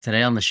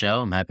Today on the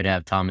show, I'm happy to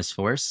have Thomas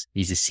Forss.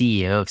 He's the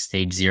CEO of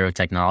StageZero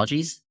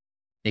Technologies.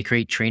 They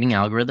create training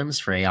algorithms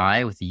for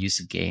AI with the use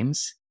of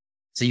games.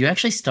 So you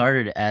actually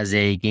started as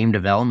a game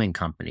development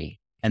company,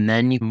 and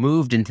then you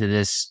moved into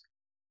this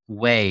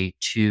way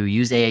to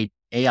use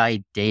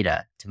AI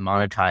data to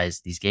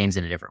monetize these games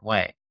in a different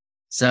way.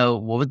 So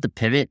what was the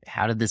pivot?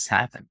 How did this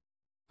happen?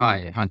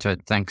 Hi, Hunter.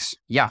 Thanks.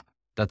 Yeah,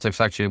 that's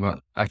actually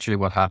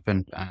what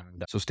happened.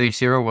 And so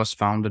StageZero was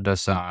founded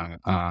as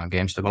a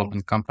games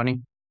development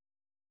company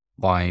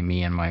by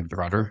me and my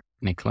brother,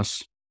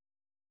 Nicholas.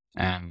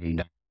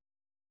 And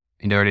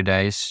in the early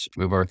days,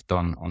 we worked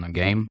on a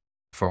game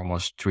for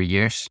almost 3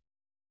 years.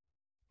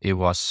 It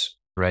was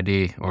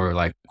ready or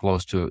like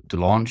close to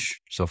launch,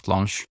 soft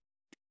launch.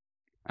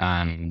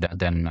 And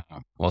then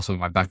also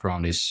my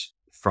background is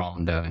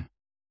from the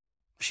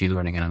machine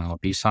learning and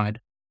NLP side.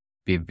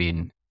 We've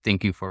been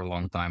thinking for a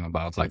long time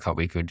about like how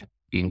we could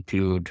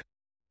include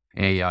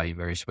AI in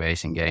various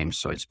ways in games.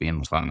 So it's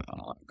been some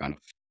kind of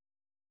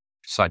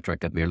sidetrack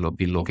that we'll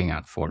be looking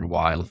at for a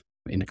while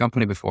in the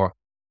company before.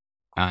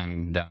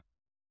 And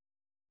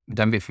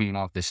then we figured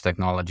out this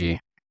technology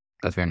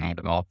that we're now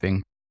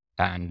developing.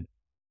 And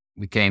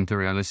we came to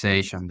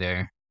realization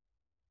there,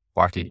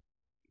 partly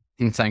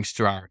thanks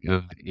to our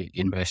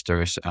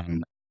investors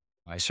and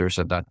advisors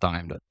at that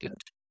time, that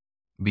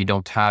we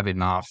don't have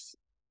enough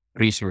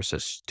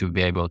resources to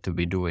be able to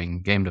be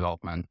doing game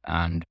development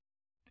and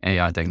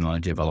AI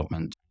technology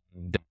development.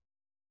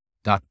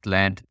 That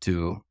led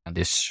to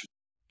this,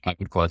 I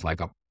would call it like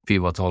a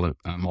pivotal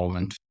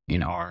moment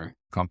in our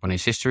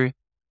company's history,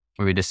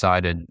 where we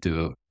decided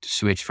to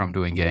switch from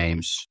doing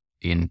games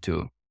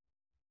into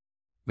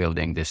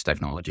building this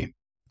technology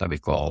that we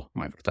call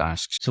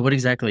Microtasks. So what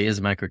exactly is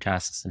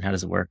Microtasks and how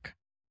does it work?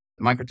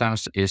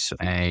 Microtasks is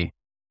a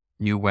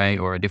new way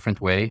or a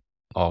different way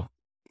of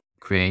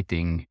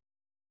creating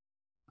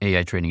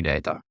AI training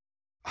data.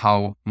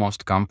 How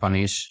most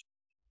companies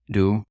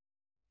do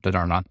that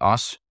are not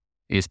us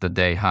is that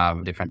they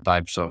have different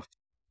types of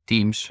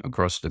teams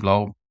across the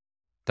globe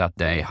that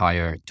they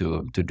hire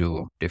to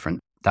do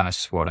different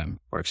tasks for them.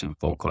 For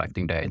example,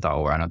 collecting data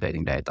or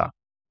annotating data,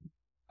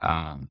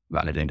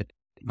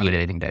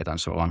 validating data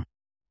and so on.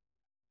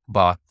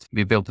 But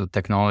we built a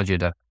technology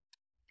that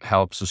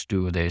helps us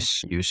do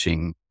this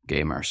using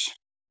gamers.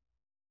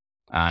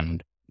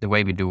 And the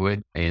way we do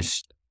it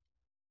is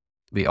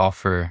we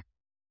offer,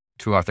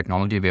 through our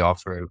technology, we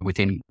offer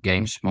within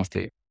games,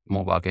 mostly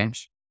mobile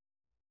games,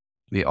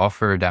 we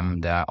offer them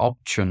the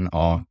option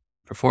of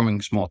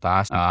performing small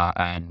tasks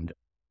and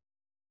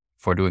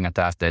for doing a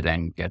task, they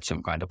then get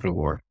some kind of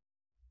reward.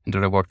 And the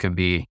reward can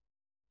be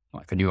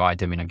like a new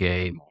item in a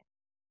game,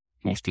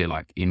 mostly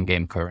like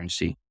in-game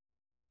currency.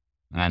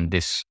 And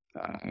this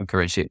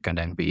currency can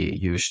then be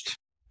used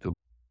to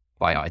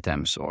buy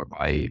items or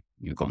buy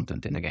new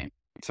content in the game.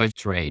 So it's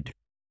trade.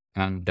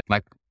 And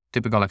like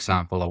typical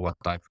example of what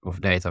type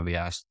of data we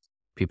ask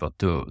people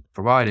to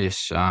provide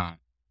is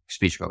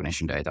speech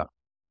recognition data.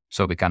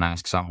 So we can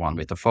ask someone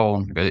with a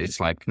phone, because it's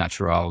like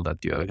natural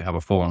that you have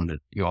a phone, that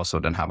you also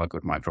then have a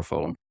good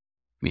microphone.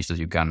 Means that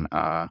you can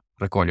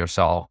record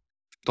yourself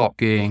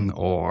talking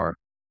or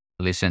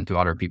listen to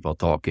other people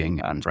talking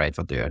and rate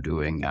what they are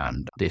doing.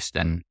 And this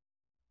then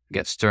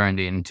gets turned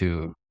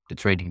into the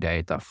trading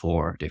data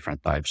for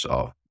different types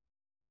of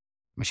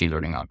machine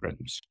learning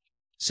algorithms.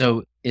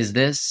 So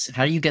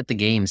how do you get the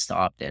games to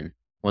opt in?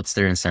 What's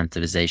their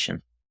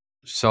incentivization?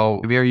 So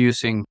we are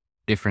using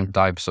different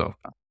types of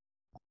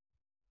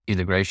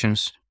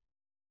integrations.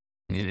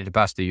 In the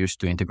past, they used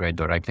to integrate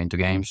directly into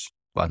games,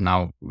 but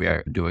now we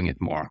are doing it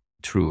more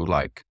through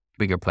like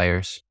bigger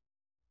players.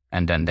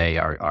 And then they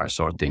are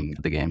sorting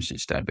the games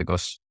instead,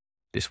 because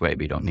this way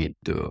we don't need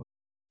to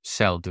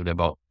sell to the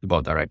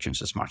both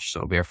directions as much.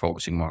 So we are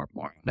focusing more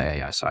on the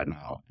AI side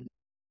now.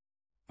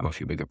 I have a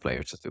few bigger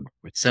players to work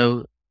with.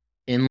 So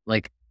in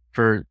like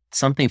for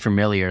something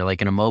familiar,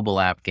 like in a mobile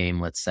app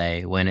game, let's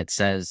say, when it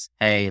says,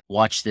 hey,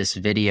 watch this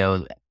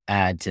video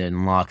ad to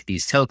unlock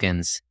these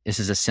tokens, this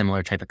is a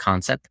similar type of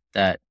concept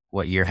that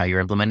how you're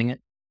implementing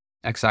it?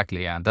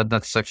 Exactly, yeah.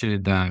 That's actually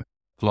the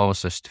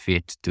closest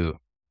fit to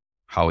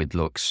how it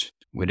looks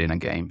within a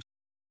game.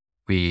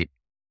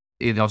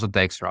 It also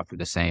takes roughly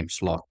the same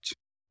slot.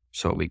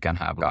 So we can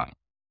have a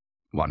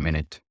 1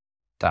 minute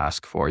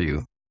task for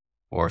you,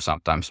 or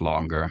sometimes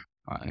longer.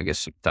 I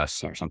guess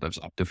tasks are sometimes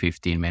up to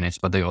 15 minutes,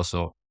 but they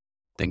also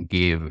then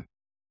give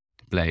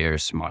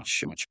players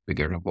much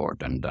bigger reward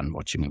than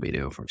watching a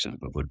video, for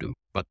example, would do.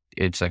 But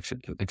it's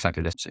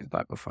exactly the same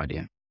type of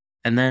idea.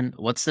 And then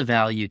what's the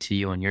value to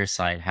you on your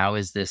side? How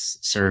is this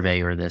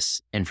survey or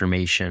this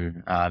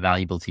information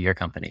valuable to your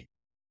company?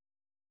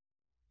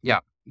 Yeah,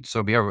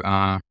 so we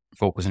are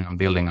focusing on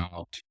building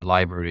out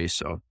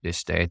libraries of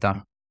this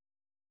data,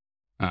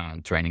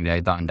 training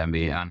data, and then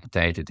we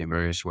annotate it in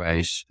various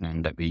ways,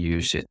 and that we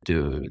use it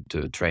to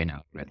train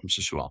algorithms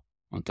as well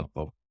on top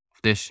of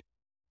this.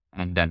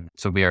 And then,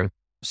 so we are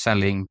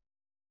selling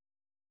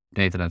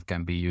data that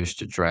can be used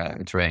to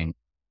train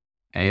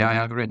AI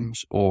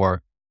algorithms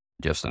or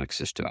just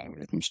access to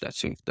algorithms.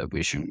 That's the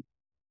vision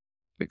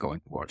we're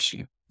going towards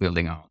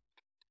building out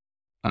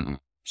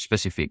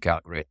specific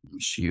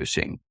algorithms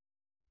using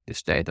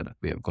this data that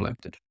we have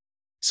collected.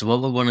 So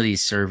what would one of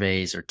these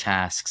surveys or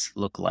tasks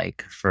look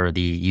like for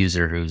the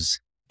user who's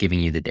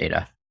giving you the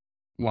data?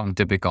 One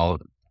typical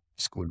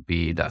task would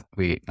be that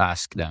we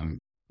ask them,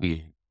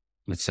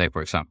 let's say,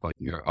 for example,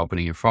 you're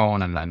opening your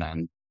phone and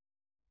then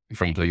in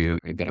front of you,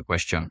 you get a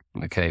question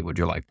like, hey, would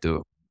you like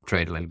to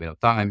trade a little bit of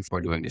time for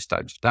doing these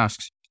types of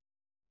tasks?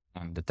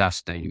 And the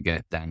task that you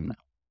get then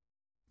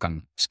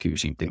can ask you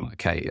something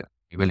like, hey, are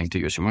you willing to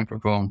use your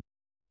microphone?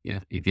 Yeah.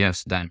 If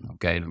yes, then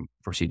okay, then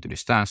proceed to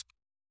this task.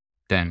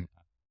 Then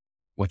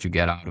what you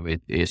get out of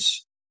it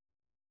is,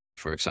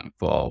 for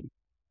example,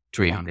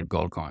 300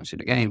 gold coins in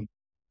the game.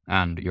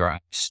 And you're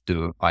asked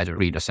to either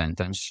read a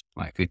sentence,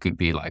 like it could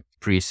be like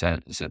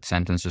preset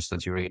sentences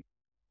that you read,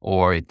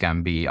 or it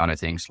can be other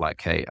things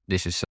like, hey,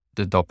 this is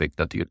the topic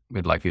that you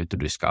would like you to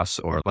discuss,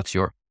 or what's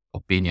your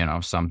opinion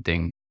of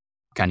something?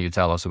 Can you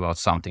tell us about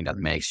something that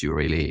makes you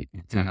really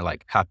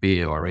like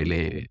happy or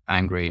really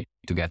angry,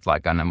 to get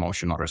like an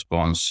emotional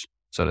response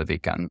so that we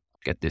can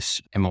get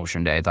this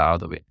emotion data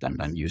out of it and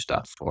then use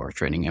that for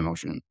training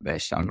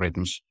emotion-based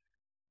algorithms.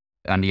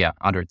 And yeah,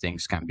 other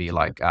things can be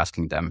like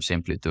asking them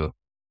simply to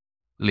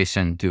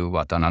listen to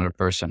what another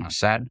person has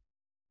said,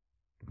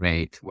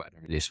 rate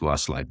whether this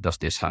was like, does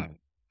this have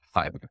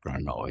high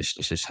background noise?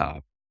 Does this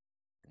have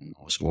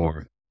noise?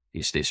 Or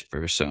is this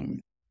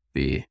person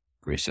be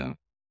aggressive?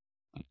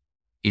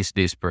 Is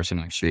this person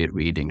actually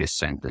reading this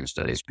sentence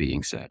that is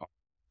being said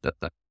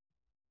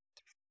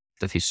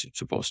that he's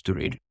supposed to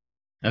read?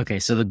 Okay,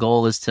 so the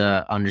goal is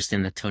to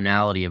understand the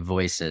tonality of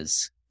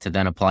voices to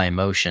then apply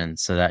emotion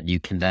so that you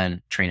can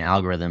then train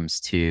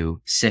algorithms to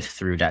sift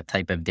through that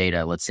type of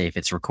data. Let's say if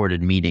it's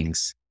recorded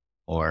meetings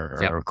or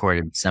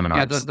recorded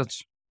seminars. Yeah,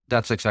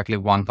 that's exactly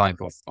one type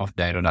of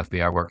data that we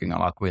are working a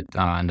lot with.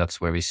 And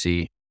that's where we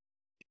see,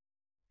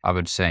 I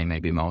would say,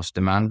 maybe most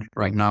demand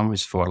right now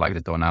is for like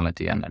the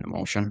tonality and then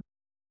emotion,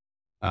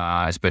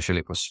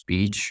 especially for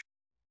speech.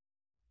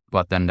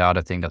 But then the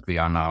other thing that we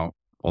are now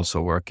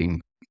also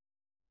working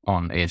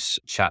on is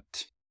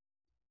chat,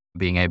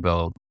 being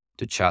able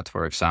to chat,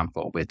 for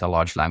example, with a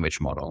large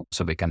language model.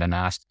 So we can then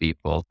ask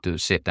people to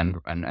sit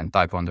and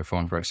type on their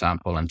phone, for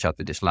example, and chat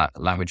with this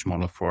language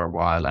model for a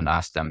while and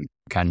ask them,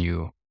 can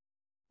you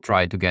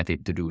try to get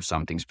it to do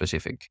something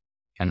specific?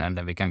 And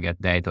then we can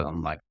get data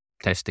on like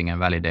testing and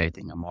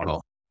validating a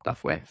model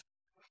that way.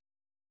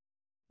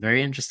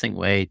 Very interesting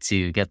way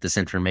to get this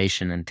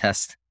information and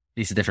test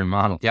these different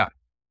models. Yeah.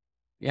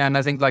 Yeah. And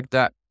I think like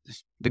that,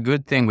 the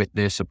good thing with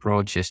this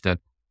approach is that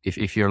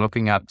if you're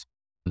looking at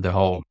the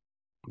whole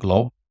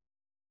globe,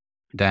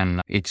 then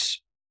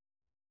it's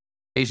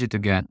easy to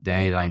get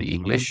data in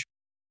English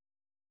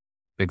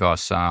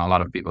because a lot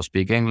of people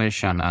speak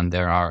English, and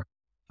there are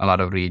a lot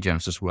of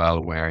regions as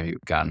well where you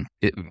can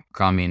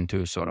come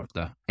into sort of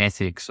the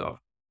ethics of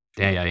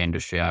the AI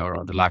industry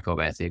or the lack of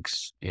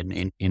ethics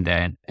in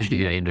the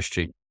AI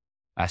industry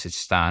as it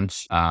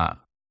stands. I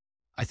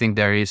think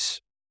there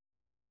is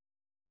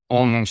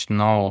almost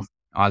no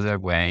other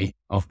way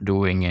of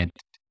doing it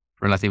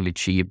relatively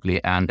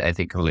cheaply and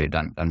ethically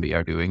than we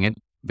are doing it,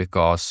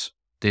 because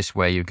this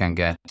way you can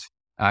get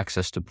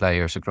access to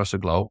players across the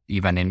globe,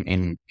 even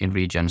in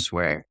regions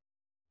where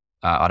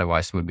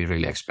otherwise would be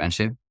really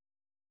expensive.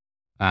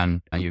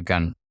 And you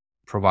can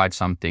provide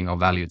something of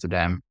value to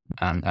them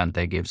and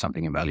they give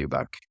something of value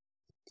back.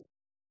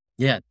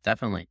 Yeah,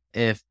 definitely.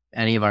 If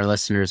any of our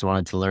listeners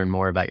wanted to learn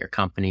more about your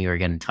company or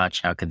get in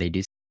touch, how could they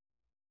do so?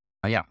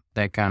 Yeah,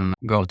 they can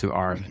go to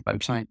our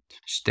website,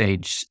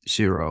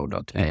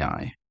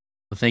 StageZero.ai.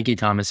 Well, thank you,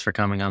 Thomas, for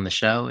coming on the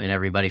show, and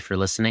everybody for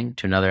listening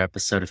to another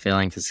episode of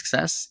Failing to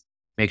Success.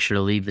 Make sure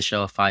to leave the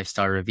show a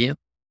 5-star review.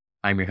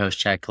 I'm your host,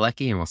 Chad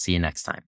Kalecki, and we'll see you next time.